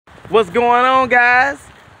What's going on, guys?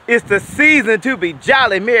 It's the season to be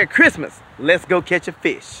jolly. Merry Christmas. Let's go catch a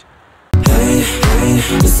fish. Hey, hey,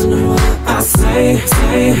 listen to what I say.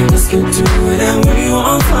 Let's get to it and we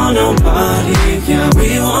won't tell nobody. Yeah,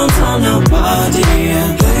 we won't tell nobody.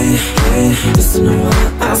 Hey, hey, listen to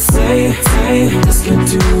what I say. Let's get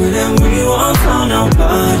to it and we won't tell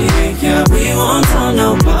nobody. Yeah, we won't tell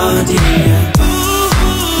nobody.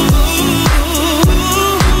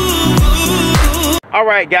 All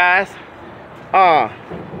right, guys.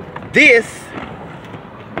 This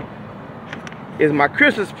is my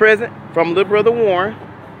Christmas present from little brother Warren.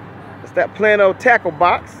 It's that Plano tackle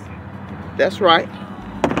box. That's right.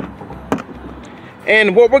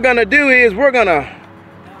 And what we're gonna do is we're gonna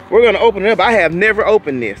open it up. I have never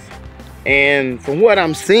opened this, and from what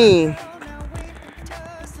I'm seeing,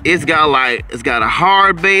 it's got a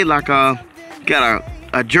hard bait, like got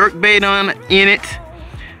a jerk bait in it.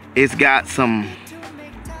 It's got some.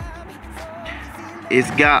 It's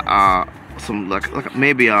got some like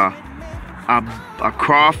maybe a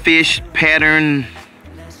crawfish pattern.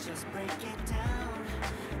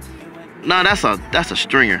 No, that's a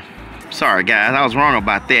stringer. Sorry guys, I was wrong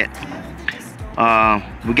about that.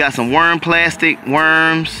 We got some worm plastic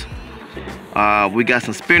worms. We got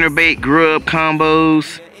some spinnerbait grub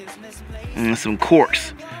combos and some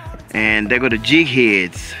corks. And there go the jig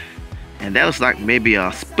heads. And that looks like maybe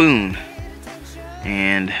a spoon.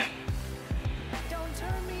 And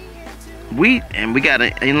we got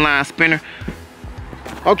an inline spinner.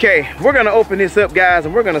 Okay, we're gonna open this up, guys,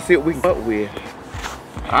 and we're gonna see what we can come up with.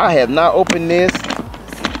 I have not opened this.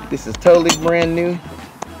 This is totally brand new.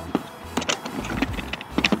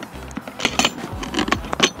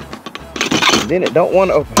 And then it don't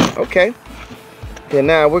want to open. Okay. Okay,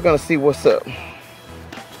 now we're gonna see what's up.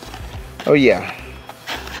 Oh yeah.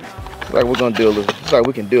 Looks like we're gonna do a little. Looks like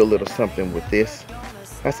we can do a little something with this.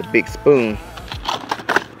 That's a big spoon.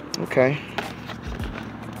 Okay.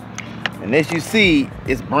 And as you see,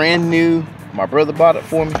 it's brand new. My brother bought it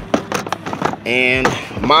for me. And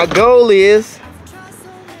my goal is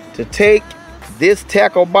to take this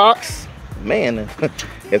tackle box. Man,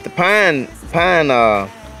 if the pine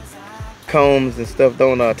combs and stuff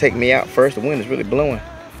don't take me out first, the wind is really blowing.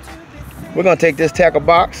 We're gonna take this tackle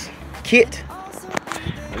box kit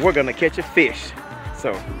and we're gonna catch a fish.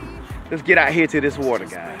 So let's get out here to this water,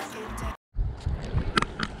 guys.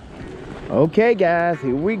 Okay guys,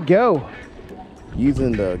 here we go.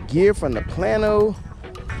 Using the gear from the Plano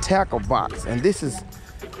tackle box. And this is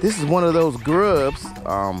one of those grubs,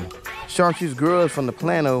 chartreuse grubs from the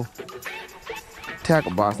Plano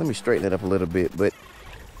tackle box. Let me straighten it up a little bit, but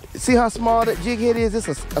see how small that jig head is?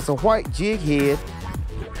 It's a white jig head,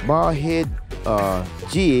 ball head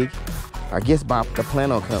jig, I guess by the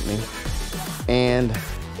Plano company. And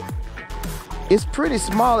it's pretty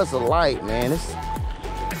small as a light, man. It's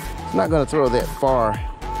not gonna throw that far,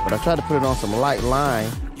 but I tried to put it on some light line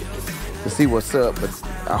to see what's up, but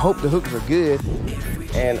I hope the hooks are good.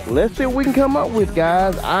 And let's see what we can come up with,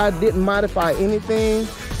 guys. I didn't modify anything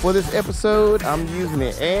for this episode. I'm using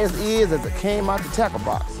it as is, as it came out the tackle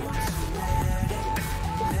box.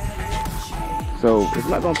 So it's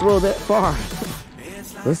not gonna throw that far.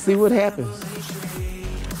 Let's see what happens.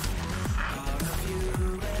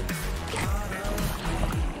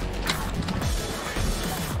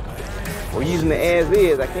 We're using it as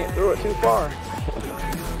is. I can't throw it too far.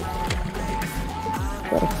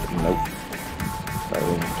 Nope. That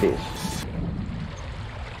was a fish.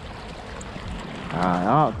 I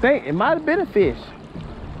don't think it might have been a fish.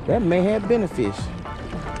 That may have been a fish.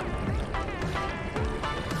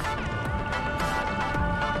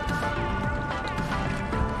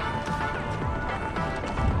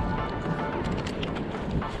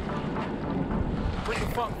 Put the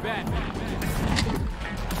fuck back.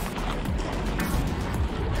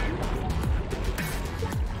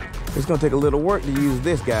 It's gonna take a little work to use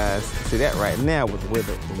this, guys. See that right now with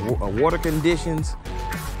the water conditions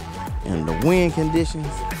and the wind conditions.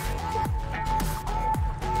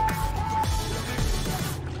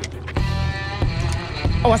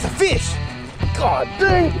 Oh, that's a fish! God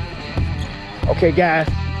dang! Okay, guys,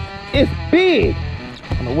 it's big.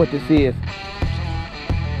 I don't know what this is.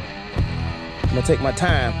 I'm gonna take my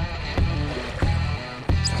time.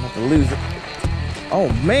 Try not to lose it. Oh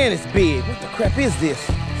man, it's big. What the crap is this?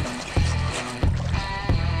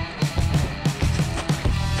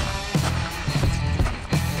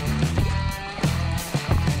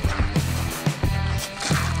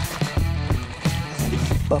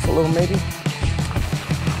 Buffalo, maybe?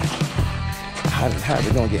 How are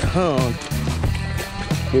we gonna get hung?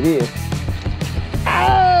 It is.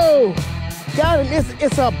 Oh! Got him.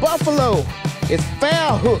 It's a buffalo. It's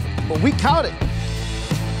foul hook, but we caught it.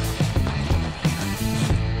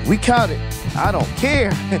 We caught it. I don't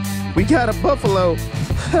care. We got a buffalo.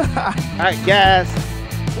 All right, guys.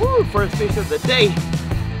 Woo, first fish of the day.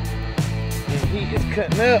 And he is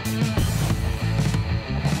cutting up.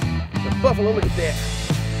 The buffalo, look at that.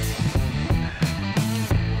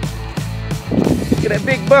 Look at that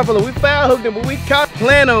big buffalo. We foul hooked him, but we caught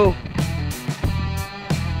Plano.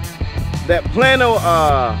 That Plano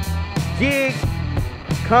jig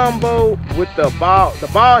combo with the ball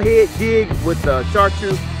head jig with the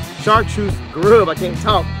chartreuse grub. I can't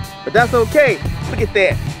talk, but that's okay. Look at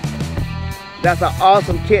that. That's an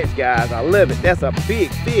awesome catch, guys. I love it. That's a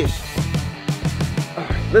big fish. All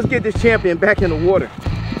right, let's get this champion back in the water.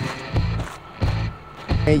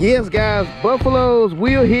 And yes, guys, buffaloes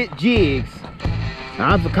will hit jigs.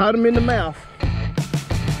 I've caught him in the mouth.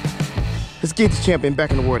 Let's get this champion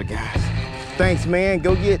back in the water, guys. Thanks, man.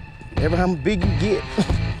 Go get every how big you get.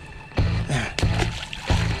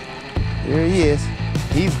 There he is.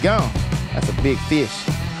 He's gone. That's a big fish.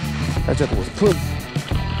 That just was put.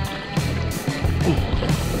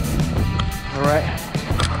 All right.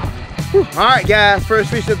 Whew. All right, guys. First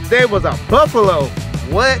fish of the day was a buffalo.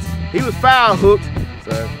 What? He was foul hooked.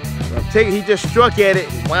 So I'm taking. He just struck at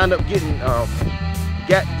it and wound up getting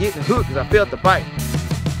hooked because I felt the bite.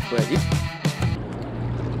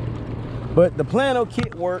 But the Plano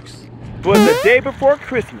kit works. It was the day before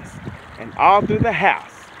Christmas, and all through the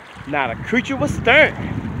house, not a creature was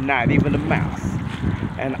stirring, not even a mouse.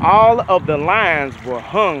 And all of the lines were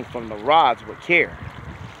hung from the rods with care,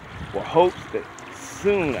 with hopes that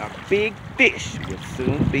soon a big fish would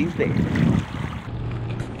soon be there.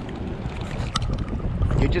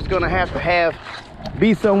 You're just gonna have to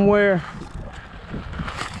be somewhere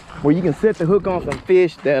where you can set the hook on some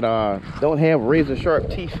fish that don't have razor sharp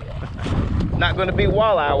teeth. Not gonna be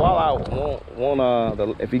walleye. Walleye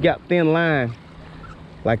won't if you got thin line,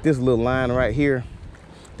 like this little line right here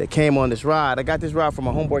that came on this rod. I got this rod from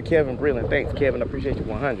my homeboy Kevin Breland. Thanks, Kevin. I appreciate you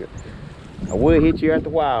 100. I would hit you after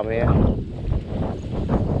a while, man.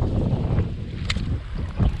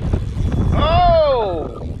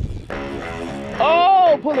 Oh!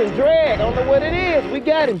 Oh, pulling drag. I don't know what it is. We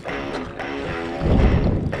got him.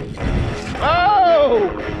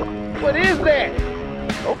 Oh! What is that?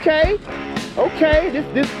 Okay. Okay,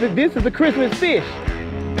 this is a Christmas fish.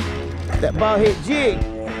 That ball head jig.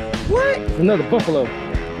 What? It's another buffalo.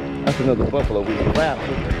 That's another buffalo. We can wow.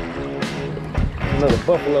 Another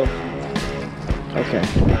buffalo. Okay.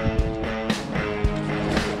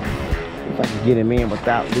 If I can get him in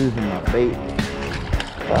without losing my bait.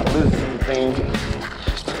 Without losing anything.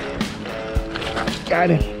 Got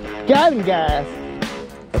him. Got him, guys.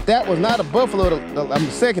 But that was not a buffalo a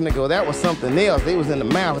second ago. That was something else. They was in the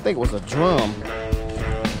mouth. I think it was a drum.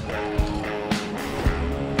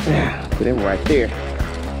 Put him right there.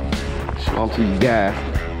 Show him to you guys.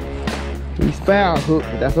 He's foul hooked,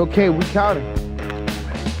 but that's okay. We caught him.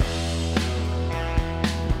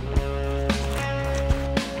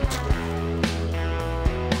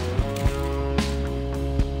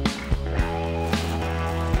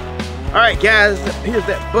 All right, guys. Here's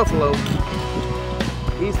that buffalo.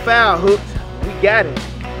 He's foul hooked. We got him.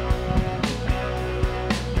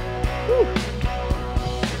 Whew.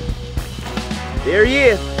 There he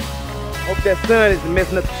is. Hope that sun isn't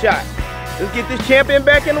messing up the shot. Let's get this champion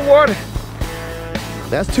back in the water.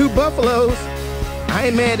 That's 2 buffaloes. I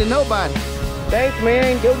ain't mad at nobody. Thanks,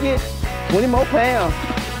 man. Go get 20 more pounds.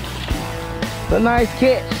 It's a nice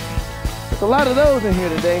catch. There's a lot of those in here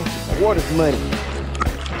today. The water's muddy.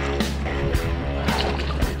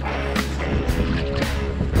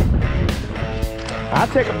 I'll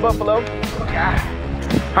take a buffalo. All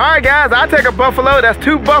right, guys, I'll take a buffalo. That's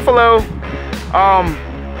 2 buffalo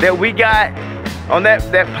that we got on that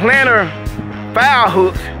planter foul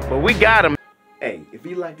hooks, but we got them. Hey, if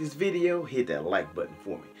you like this video, hit that like button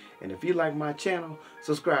for me. And if you like my channel,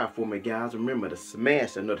 subscribe for me, guys. Remember to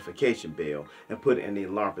smash the notification bell and put it in the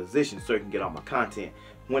alarm position so you can get all my content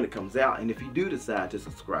when it comes out. And if you do decide to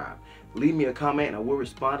subscribe, leave me a comment and I will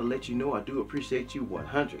respond to let you know I do appreciate you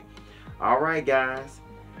 100. Alright, guys,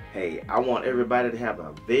 hey, I want everybody to have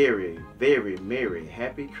a very, very merry,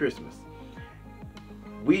 happy Christmas.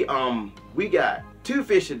 We got 2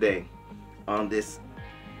 fish a day on this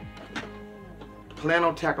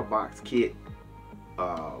Plano tackle box kit,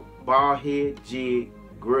 ball head jig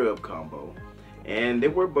grub combo, and they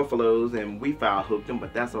were buffaloes and we foul hooked them,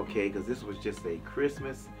 but that's okay because this was just a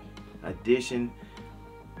Christmas edition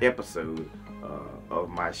episode of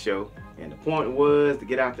my show, and the point was to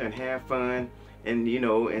get out there and have fun, and you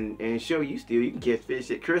know, and show you can catch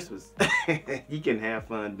fish at Christmas. You can have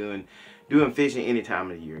fun doing fishing any time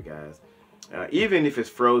of the year, guys. Even if it's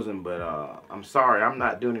frozen, but I'm sorry, I'm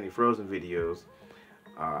not doing any frozen videos.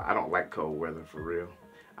 I don't like cold weather, for real.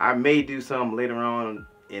 I may do some later on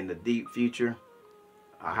in the deep future.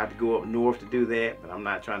 I have to go up north to do that, but I'm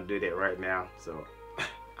not trying to do that right now, so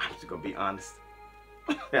I'm just gonna be honest.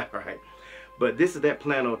 Alright, but this is that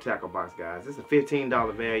Plano tackle box, guys. This is a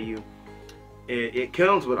 $15 value. It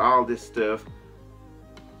comes with all this stuff,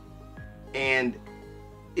 and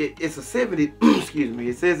it's a 70 excuse me,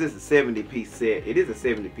 it says it's a 70-piece set. It is a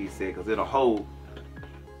 70-piece set because it'll hold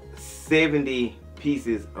 70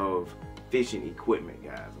 pieces of fishing equipment,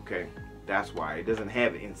 guys. Okay, that's why it doesn't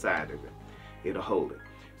have it inside of it. It'll hold it.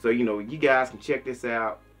 So, you know, you guys can check this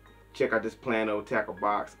out. Check out this Plano tackle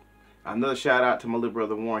box. Another shout out to my little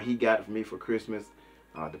brother Warren. He got it for me for Christmas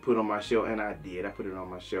to put on my show, and I did. I put it on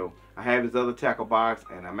my show. I have his other tackle box,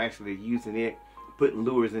 and I'm actually using it, putting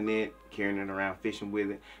lures in it, carrying it around, fishing with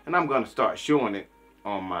it, and I'm gonna start showing it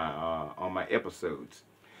on my episodes.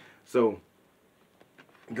 So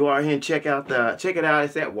go out here and check it out.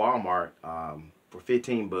 It's at Walmart for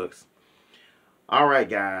 15 bucks. All right,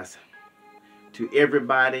 guys. To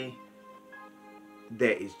everybody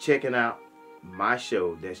that is checking out my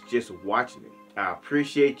show, that's just watching it, I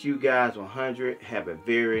appreciate you guys 100. Have a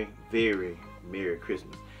very, very Merry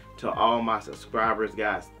Christmas. To all my subscribers,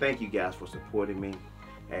 guys, thank you guys for supporting me.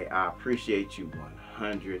 Hey, I appreciate you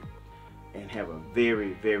 100, and have a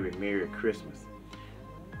very, very Merry Christmas.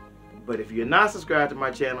 But if you're not subscribed to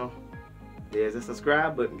my channel, there's a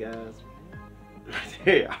subscribe button, guys. Right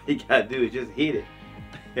there. All you gotta do is just hit it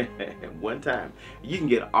one time. You can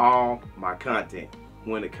get all my content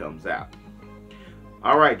when it comes out.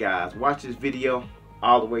 Alright, guys, watch this video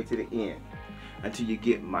all the way to the end until you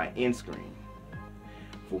get my end screen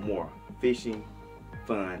for more fishing,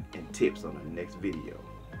 fun, and tips on the next video.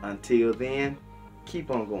 Until then, keep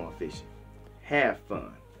on going fishing. Have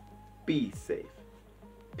fun. Be safe.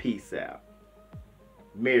 Peace out.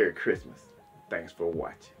 Merry Christmas. Thanks for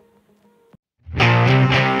watching.